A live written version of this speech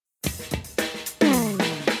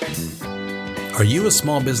Are you a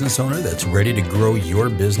small business owner that's ready to grow your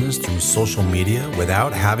business through social media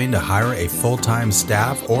without having to hire a full-time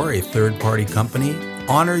staff or a third-party company?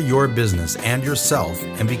 Honor your business and yourself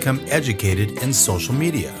and become educated in social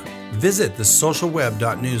media. Visit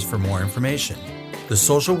thesocialweb.news for more information. The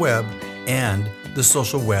Social Web and the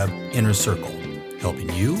Social Web Inner Circle, helping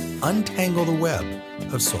you untangle the web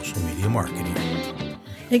of social media marketing.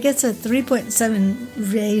 It gets a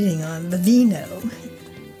 3.7 rating on Vivino.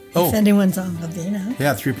 If anyone's on Vivino.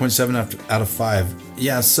 Yeah, 3.7 out of 5.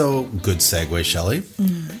 Yeah, so good segue, Shelley.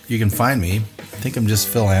 You can find me. I think I'm just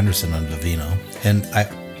Phil Anderson on Vivino. And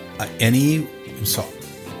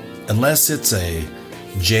unless it's a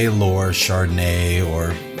J. Lohr Chardonnay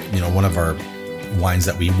or, one of our wines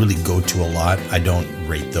that we really go to a lot, I don't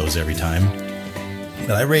rate those every time.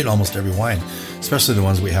 But I rate almost every wine, especially the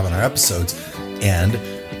ones we have on our episodes. And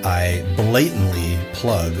I blatantly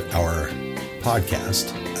plug our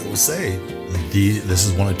podcast. I will say this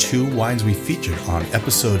is one of 2 wines we featured on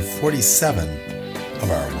episode 47 of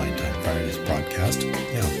our Wine Time Fridays podcast.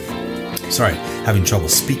 Yeah. Sorry, having trouble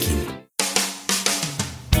speaking.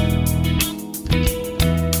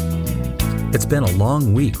 It's been a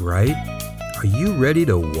long week, right? Are you ready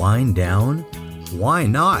to wind down? Why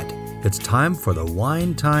not? It's time for the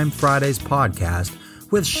Wine Time Fridays podcast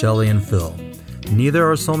with Shelley and Phil. Neither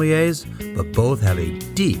are sommeliers, but both have a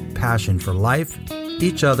deep passion for life,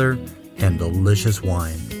 each other, and delicious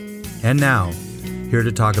wine. And now, here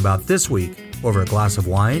to talk about this week over a glass of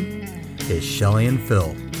wine is Shelley and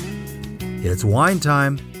Phil. It's wine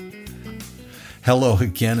time. Hello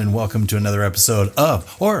again, and welcome to another episode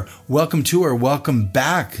welcome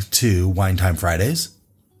back to Wine Time Fridays.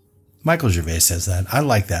 Michael Gervais says that. I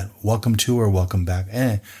like that. Welcome to or welcome back.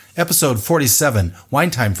 Episode 47, Wine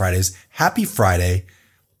Time Fridays. Happy Friday.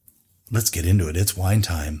 Let's get into it. It's wine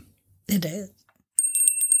time. It is.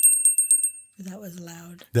 That was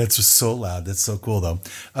loud. That's so loud. That's so cool, though.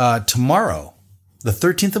 Tomorrow, the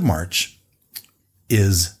 13th of March,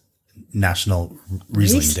 is National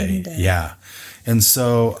Riesling Day. Yeah. And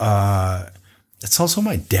so it's also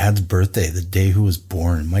my dad's birthday, the day he was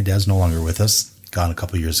born. My dad's no longer with us. Gone a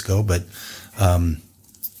couple years ago, but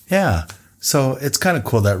yeah. So it's kind of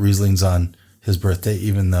cool that Riesling's on his birthday,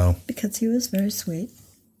 even though... Because he was very sweet.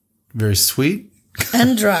 Very sweet?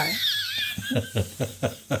 And dry.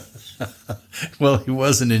 Well, he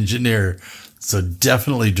was an engineer, so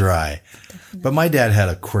definitely dry. Definitely. But my dad had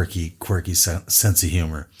a quirky sense of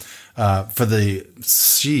humor. For the,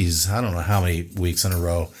 I don't know how many weeks in a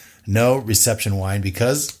row, no reception wine,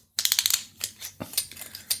 because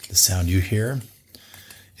the sound you hear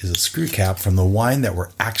is a screw cap from the wine that we're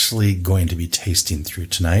actually going to be tasting through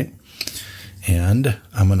tonight. And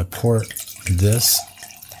I'm going to pour this.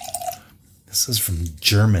 This is from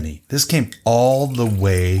Germany. This came all the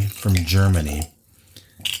way from Germany.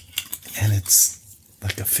 And it's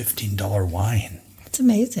like a $15 wine. It's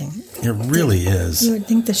amazing. It really is. You would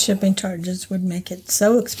think the shipping charges would make it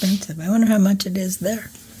so expensive. I wonder how much it is there.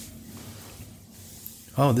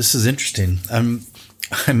 Oh, this is interesting. I'm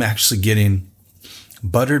actually getting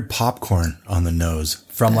buttered popcorn on the nose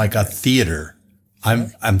from like a theater.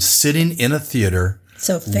 I'm sitting in a theater.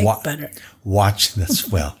 So fake butter. Watching this.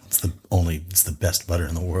 Well, it's the best butter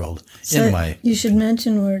in the world. So you should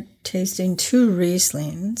mention we're tasting 2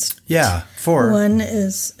 Rieslings. Yeah, 4. One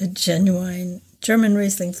is a genuine German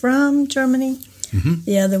Riesling from Germany. Mm-hmm.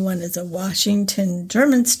 The other one is a Washington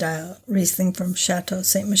German-style Riesling from Chateau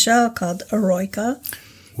Ste. Michelle called Eroica.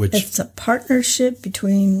 It's a partnership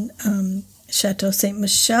between Chateau Ste.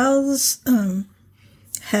 Michelle's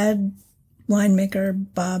head winemaker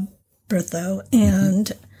Bob Berthaud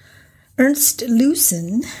and Ernst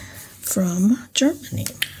Loosen from Germany.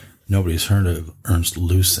 Nobody's heard of Ernst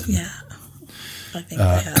Loosen. Yeah, I think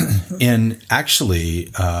I have. And actually,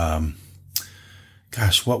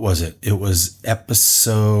 what was it? It was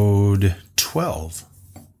episode 12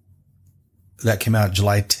 that came out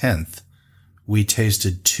July 10th. We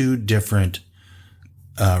tasted 2 different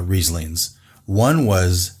Rieslings. One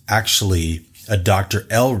was actually a Dr.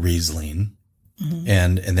 L Riesling,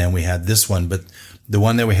 and then we had this one. But the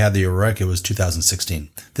one that we had, the Eroica, was 2016.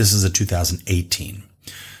 This is a 2018.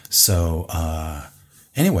 So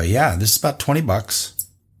anyway, yeah, this is about $20.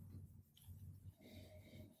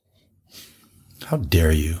 How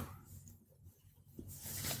dare you?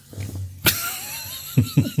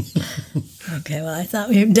 Okay, well, I thought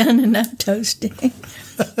we've done enough toasting.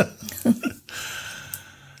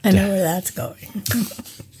 I know where that's going.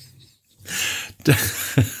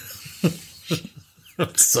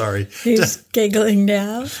 I'm sorry. Who's giggling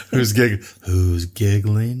now? Who's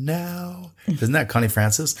giggling now? Isn't that Connie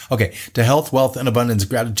Francis? Okay. To health, wealth, and abundance,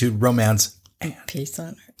 gratitude, romance, And peace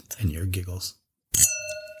on earth. And your giggles.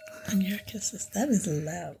 And your kisses. That is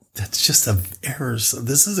loud. That's just a error. So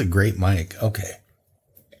this is a great mic. Okay.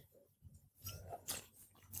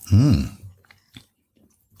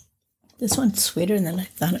 This one's sweeter than I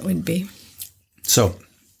thought it would be. So,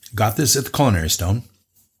 got this at the Culinary Stone.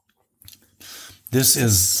 This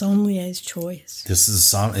is Sommelier's choice. This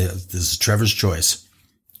is Trevor's choice,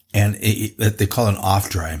 and they call it an off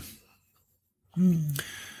dry.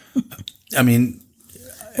 I mean,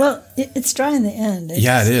 well, it's dry in the end. It's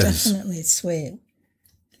it is definitely sweet.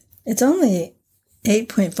 It's only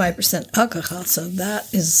 8.5% alcohol, so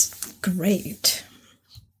that is great.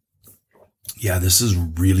 Yeah, this is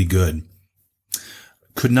really good.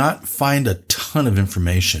 Could not find a ton of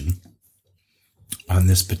information on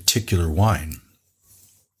this particular wine.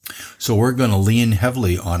 So we're going to lean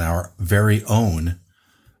heavily on our very own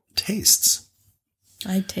tastes.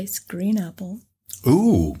 I taste green apple.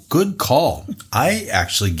 Ooh, good call. I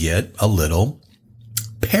actually get a little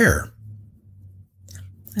pear.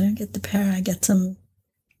 I don't get the pear. I get some.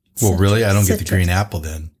 Well, really? I don't get the green apple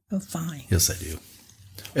then. Oh, fine. Yes, I do.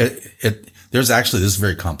 This is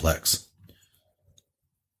very complex.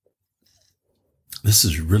 This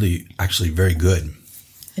is really actually very good.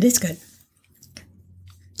 It is good.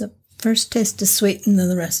 The first taste is sweet and then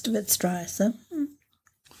the rest of it's dry. So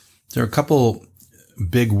there are a couple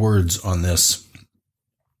big words on this.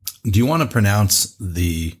 Do you want to pronounce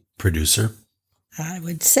the producer? I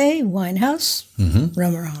would say Winehouse,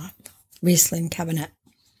 Römerhoff, Riesling Cabernet.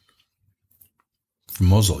 From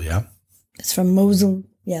Mosel, yeah? It's from Mosel.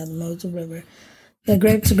 Yeah, the Mosel River. The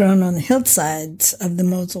grapes are grown on the hillsides of the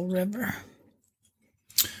Mosel River.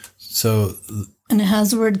 So, and it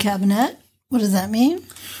has the word Cabernet. What does that mean?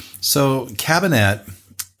 So, Cabernet,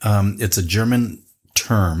 it's a German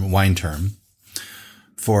wine term,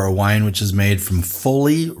 for a wine which is made from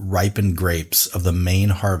fully ripened grapes of the main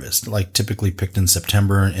harvest, like typically picked in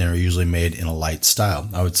September and are usually made in a light style.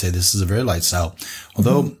 I would say this is a very light style,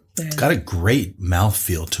 although it's got a great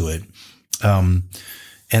mouthfeel to it.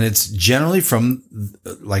 And it's generally from,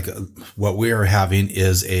 like, what we are having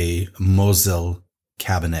is a Mosel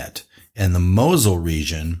Cabernet. And the Mosel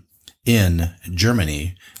region in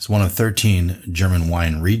Germany is one of 13 German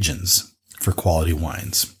wine regions for quality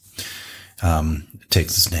wines. It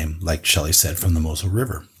takes its name, like Shelley said, from the Mosel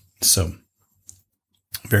River. So,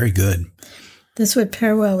 very good. This would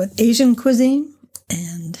pair well with Asian cuisine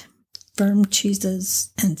and firm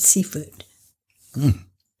cheeses and seafood.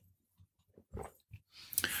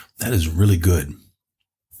 That is really good.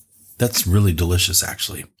 That's really delicious,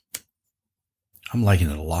 actually. I'm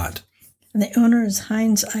liking it a lot. And the owner is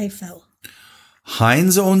Heinz Eiffel.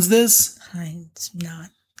 Heinz owns this? Heinz,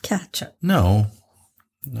 not ketchup. No.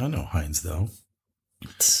 I know Heinz, though.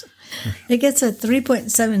 It gets a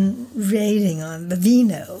 3.7 rating on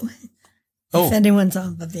Vivino. Oh. If anyone's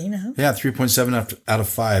on Vivino. Yeah, 3.7 out of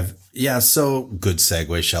 5. Yeah, so good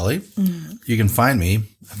segue, Shelley. You can find me.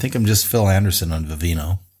 I think I'm just Phil Anderson on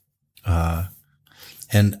Vivino.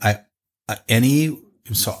 And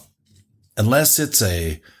unless it's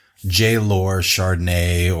a J. Lohr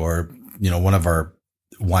Chardonnay or, one of our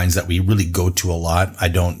wines that we really go to a lot, I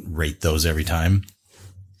don't rate those every time.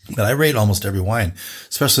 But I rate almost every wine,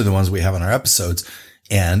 especially the ones we have on our episodes.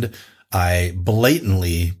 And I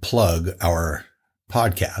blatantly plug our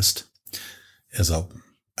podcast.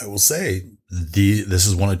 I will say, this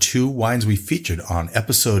is one of 2 wines we featured on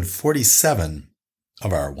episode 47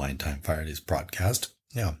 of our Wine Time Fridays podcast.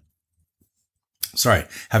 Yeah. Sorry,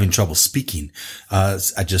 having trouble speaking.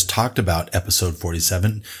 I just talked about episode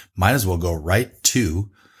 47. Might as well go right to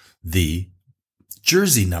the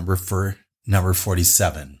jersey number for number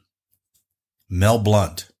 47. Mel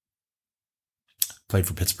Blount played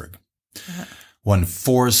for Pittsburgh. Won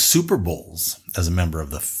 4 Super Bowls as a member of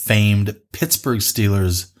the famed Pittsburgh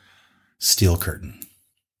Steelers Steel Curtain.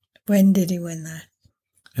 When did he win that?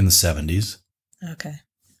 In the 70s. Okay.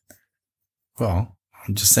 Well,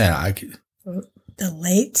 I'm just saying The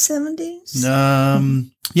late 70s?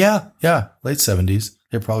 Yeah, late 70s.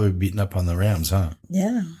 They're probably beating up on the Rams, huh?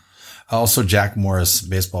 Yeah. Also, Jack Morris,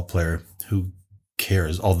 baseball player. Who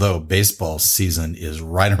cares? Although baseball season is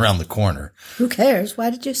right around the corner. Who cares? Why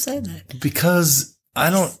did you say that? Because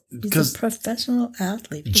he's a professional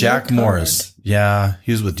athlete. Jack Morris. Yeah,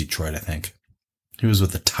 he was with Detroit, I think. He was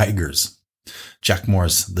with the Tigers. Jack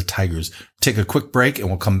Morris, the Tigers. Take a quick break and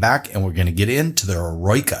we'll come back and we're going to get into the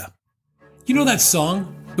Eroica. You know that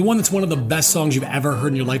song? The one that's one of the best songs you've ever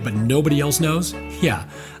heard in your life but nobody else knows? Yeah,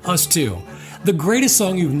 us too. The Greatest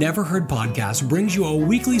Song You've Never Heard podcast brings you a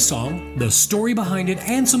weekly song, the story behind it,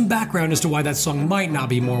 and some background as to why that song might not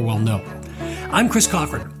be more well known. I'm Chris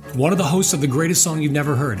Cochran, one of the hosts of The Greatest Song You've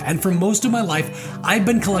Never Heard. And for most of my life, I've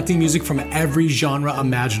been collecting music from every genre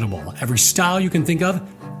imaginable, every style you can think of.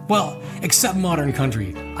 Well, except modern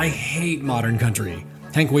country. I hate modern country.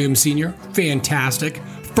 Hank Williams Sr., fantastic.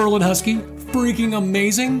 Ferlin Husky, freaking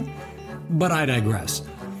amazing. But I digress.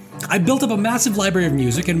 I built up a massive library of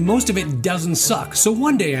music, and most of it doesn't suck. So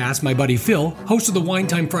one day I asked my buddy Phil, host of the Wine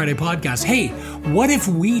Time Friday podcast, hey, what if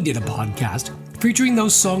we did a podcast featuring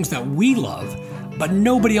those songs that we love, but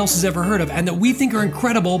nobody else has ever heard of, and that we think are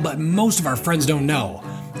incredible, but most of our friends don't know?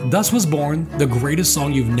 Thus was born the Greatest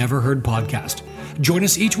Song You've Never Heard podcast. Join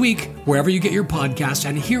us each week, wherever you get your podcast,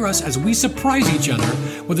 and hear us as we surprise each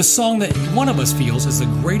other with a song that one of us feels is the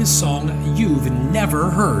greatest song you've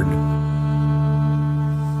never heard.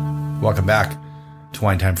 Welcome back to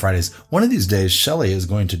Wine Time Fridays. One of these days, Shelley is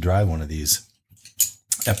going to drive one of these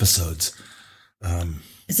episodes.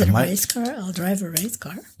 Is it a race car? I'll drive a race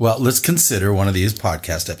car. Well, let's consider one of these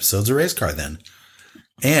podcast episodes a race car then.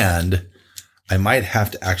 And I might have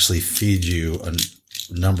to actually feed you a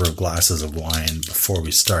number of glasses of wine before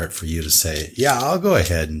we start for you to say, yeah, I'll go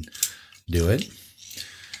ahead and do it.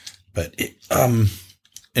 But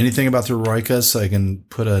anything about the Eroica so I can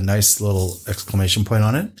put a nice little exclamation point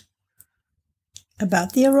on it?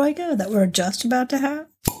 About the Eroica that we're just about to have?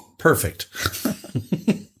 Perfect.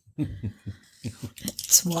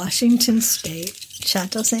 It's Washington State,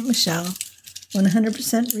 Chateau Ste. Michelle,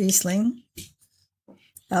 100% Riesling,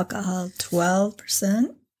 alcohol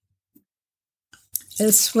 12%.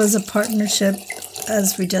 This was a partnership,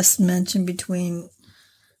 as we just mentioned, between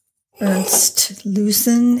Ernst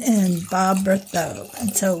Lucen and Bob Berthaud.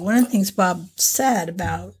 And so one of the things Bob said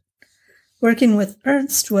about working with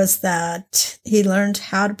Ernst was that he learned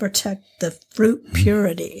how to protect the fruit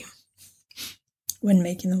purity when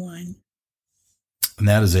making the wine. And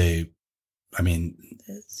that is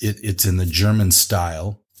it's in the German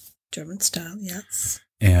style. German style, yes.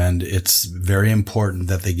 And it's very important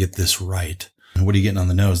that they get this right. What are you getting on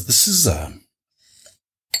the nose? This is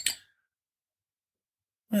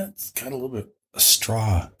it's got a little bit a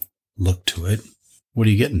straw look to it. What are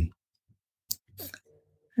you getting?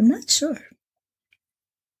 I'm not sure.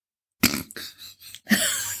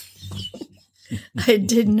 I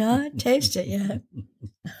did not taste it yet.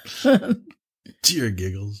 To your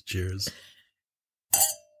giggles. Cheers.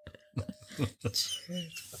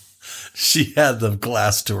 Cheers. She had the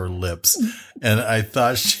glass to her lips, and I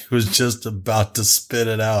thought she was just about to spit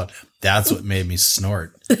it out. That's what made me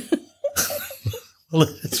snort. Well,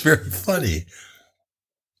 it's very funny.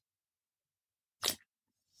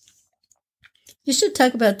 You should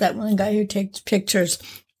talk about that one guy who takes pictures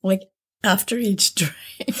like after each drink.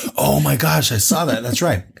 Oh my gosh, I saw that. That's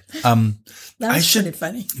right. That was pretty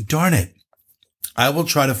funny. Darn it. I will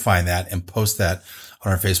try to find that and post that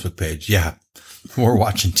on our Facebook page. Yeah. We were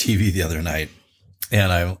watching TV the other night,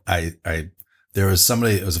 and there was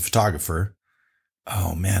somebody, it was a photographer.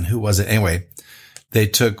 Oh man, who was it? Anyway, they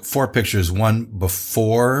took 4 pictures, one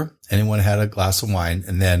before anyone had a glass of wine,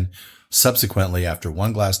 and then subsequently after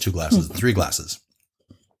 1 glass, 2 glasses, 3 glasses.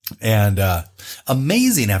 And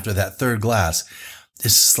amazing after that 3rd glass,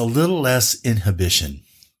 it's just a little less inhibition.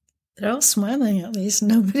 They're all smiling at least.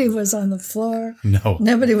 Nobody was on the floor. No.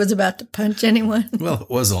 Nobody was about to punch anyone. Well, it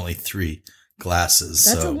was only 3 glasses.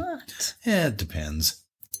 That's so a lot. Yeah, it depends.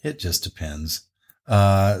 It just depends.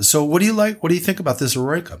 So what do you like? What do you think about this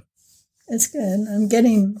Eroica? It's good. I'm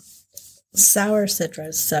getting sour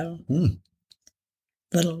citrus, so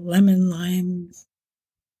little lemon, lime.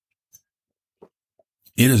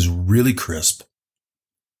 It is really crisp.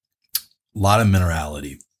 A lot of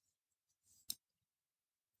minerality.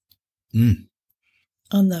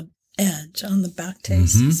 On the edge, on the back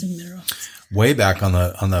taste, some minerals. Way back on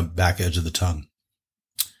the back edge of the tongue.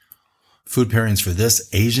 Food pairings for this: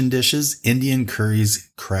 Asian dishes, Indian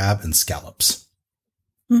curries, crab, and scallops.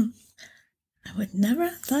 I would never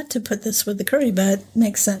have thought to put this with the curry, but it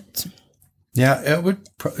makes sense. Yeah, it would.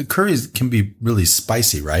 Curries can be really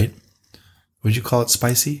spicy, right? Would you call it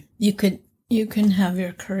spicy? You can have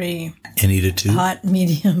your curry and eat it too, hot,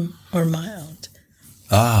 medium, or mild.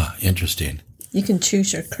 Ah, interesting. You can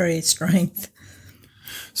choose your curry strength.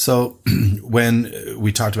 So when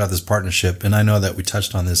we talked about this partnership, and I know that we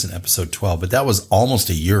touched on this in episode 12, but that was almost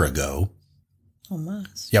a year ago.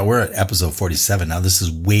 Almost. Yeah, we're at episode 47 now. This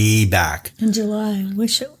is way back. In July. I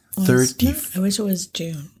wish it was. I wish it was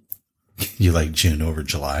June. You like June over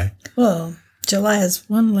July? Well, July is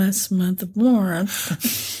one less month of warmth.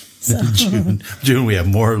 So. June, we have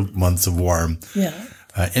more months of warm. Yeah.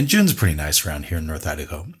 And June's pretty nice around here in North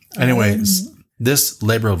Idaho. Anyway, this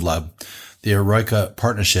labor of love, the Eroica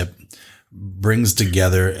partnership, brings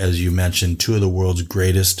together, as you mentioned, two of the world's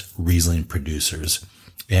greatest Riesling producers.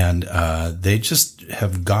 And they just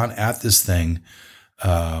have gone at this thing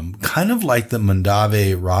kind of like the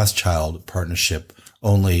Mondavi-Rothschild partnership,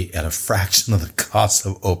 only at a fraction of the cost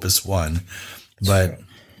of Opus One. But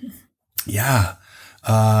yeah,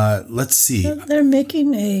 let's see. They're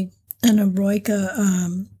making an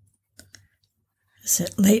Eroica, is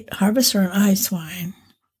it late harvest or an ice wine?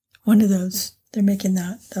 One of those. They're making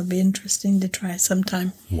that. That'll be interesting to try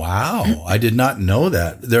sometime. Wow. I did not know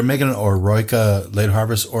that. They're making an Eroica late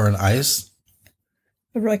harvest or an ice?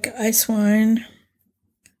 Eroica ice wine.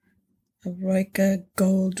 Eroica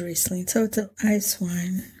Gold Riesling. So it's an ice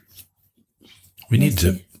wine. We need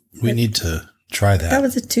to try that. That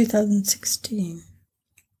was a 2016.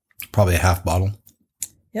 Probably a half bottle.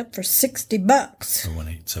 Yep, for $60. Or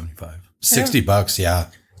 $1.875. $60, yeah.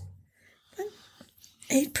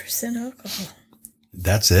 8% alcohol.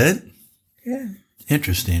 That's it? Yeah.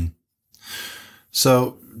 Interesting.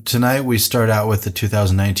 So tonight we start out with the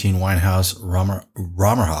 2019 Winehouse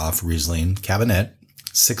Rammerhof Riesling Cabernet.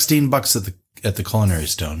 $16 at the Culinary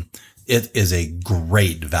Stone. It is a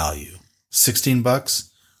great value. $16,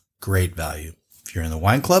 great value. If you're in the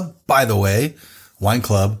wine club, by the way, wine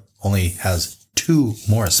club only has 2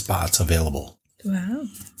 more spots available. Wow.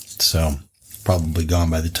 So probably gone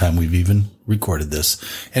by the time we've even recorded this.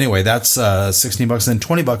 Anyway, that's $16 and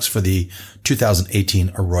 $20 for the 2018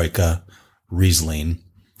 Eroica Riesling,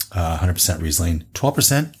 100% Riesling,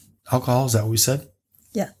 12% alcohol. Is that what we said?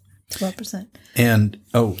 Yeah, 12%. And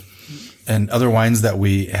other wines that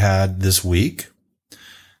we had this week: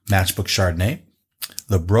 Matchbook Chardonnay,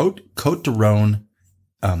 Le Brot Côte de Rhône,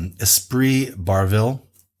 Esprit Barville.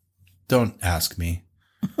 Don't ask me.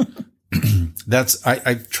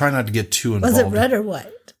 I try not to get too involved. Was it red or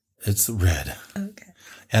white? It's red. Okay.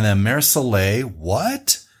 And then Marseillais,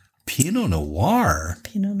 what? Pinot Noir.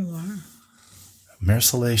 Pinot Noir.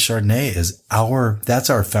 Marseillais Chardonnay that's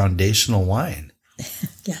our foundational wine.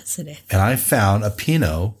 Yes, it is. And I found a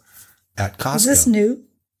Pinot at Costco. Is this new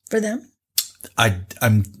for them? I'm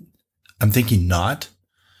thinking not.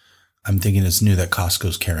 I'm thinking it's new that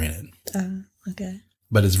Costco's carrying it. Okay.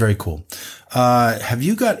 But it's very cool. Have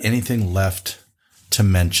you got anything left to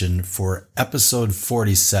mention for episode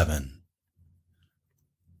 47?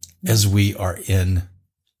 No. As we are in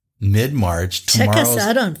mid-March. Check us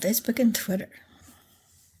out on Facebook and Twitter.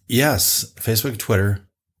 Yes, Facebook, Twitter.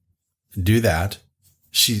 Do that.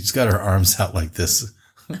 She's got her arms out like this.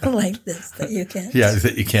 Like this, that you can't Yeah,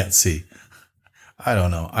 that you can't see. I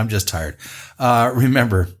don't know. I'm just tired.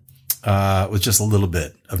 Remember, with just a little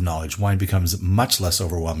bit of knowledge, wine becomes much less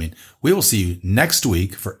overwhelming. We will see you next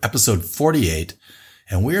week for episode 48,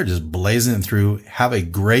 and we are just blazing through. Have a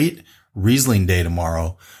great Riesling day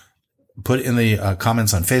tomorrow. Put in the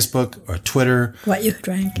comments on Facebook or Twitter what you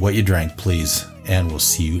drank, please, and we'll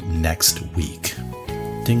see you next week.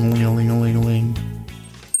 Ding-a-ling-a-ling-a-ling.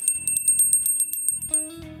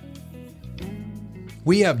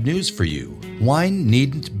 We have news for you. Wine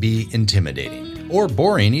needn't be intimidating or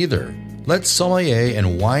boring either. Let sommelier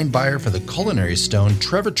and wine buyer for the Culinary Stone,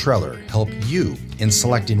 Trevor Treller, help you in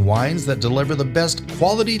selecting wines that deliver the best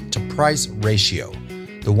quality to price ratio.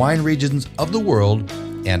 The wine regions of the world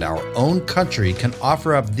and our own country can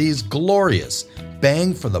offer up these glorious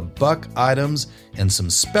bang for the buck items and some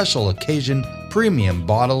special occasion premium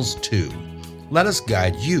bottles too. Let us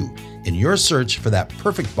guide you in your search for that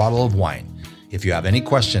perfect bottle of wine. If you have any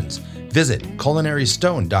questions, visit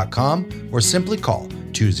culinarystone.com or simply call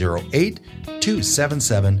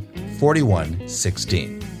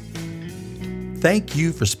 208-277-4116. Thank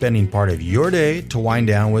you for spending part of your day to wind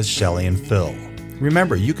down with Shelley and Phil.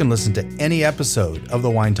 Remember, you can listen to any episode of the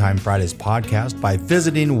Wine Time Fridays podcast by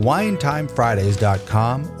visiting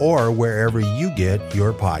winetimefridays.com or wherever you get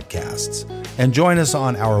your podcasts. And join us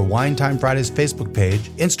on our Wine Time Fridays Facebook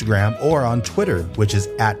page, Instagram, or on Twitter, which is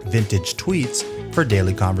 @VintageTweets, for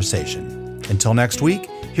daily conversation. Until next week,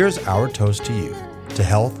 here's our toast to you. To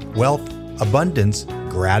health, wealth, abundance,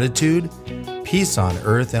 gratitude, peace on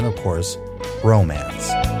earth, and of course,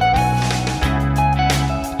 romance.